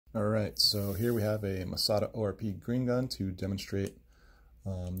Alright, so here we have a Masada ORP green gun to demonstrate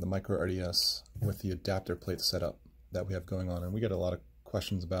the MicroRDS with the adapter plate setup that we have going on. And we get a lot of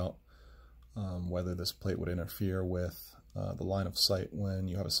questions about whether this plate would interfere with the line of sight when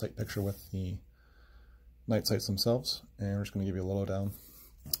you have a sight picture with the night sights themselves. And we're just going to give you a lowdown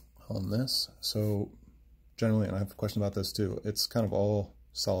on this. So generally, and I have a question about this too, it's kind of all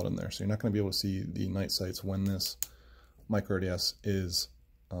solid in there. So you're not going to be able to see the night sights when this MicroRDS is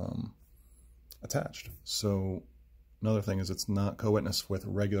attached. So another thing is it's not co-witness with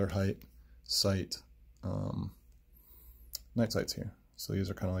regular height sight night sights here. So these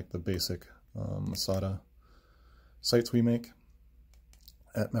are kind of like the basic Masada sights we make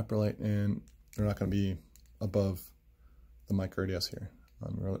at Meprolight, and they're not going to be above the MicroRDS here.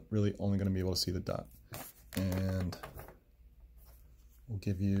 We're really only going to be able to see the dot. And we'll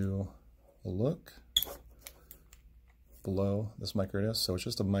give you a look below this MicroRDS. So it's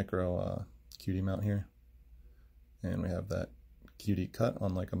just a micro QD mount here, and we have that QD cut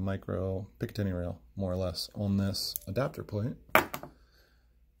on like a micro Picatinny rail, more or less, on this adapter plate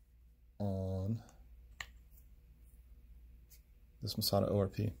on this Masada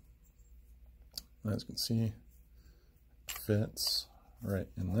ORP. As you can see, it fits right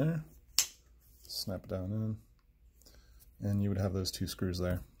in there. Snap it down in, and you would have those two screws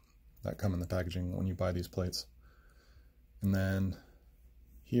there that come in the packaging when you buy these plates. And then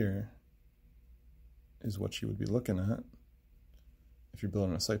here is what you would be looking at if you're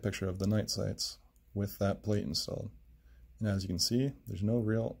building a sight picture of the night sights with that plate installed. And as you can see, there's no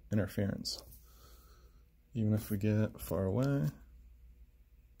real interference. Even if we get far away,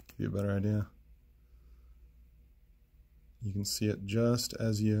 give you a better idea. You can see it just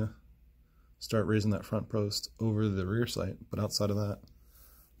as you start raising that front post over the rear sight, but outside of that,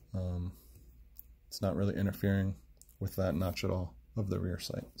 it's not really interfering with that notch at all of the rear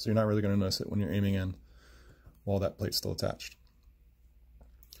sight. So you're not really going to notice it when you're aiming in while that plate's still attached.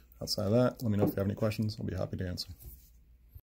 Outside of that, let me know if you have any questions. I'll be happy to answer.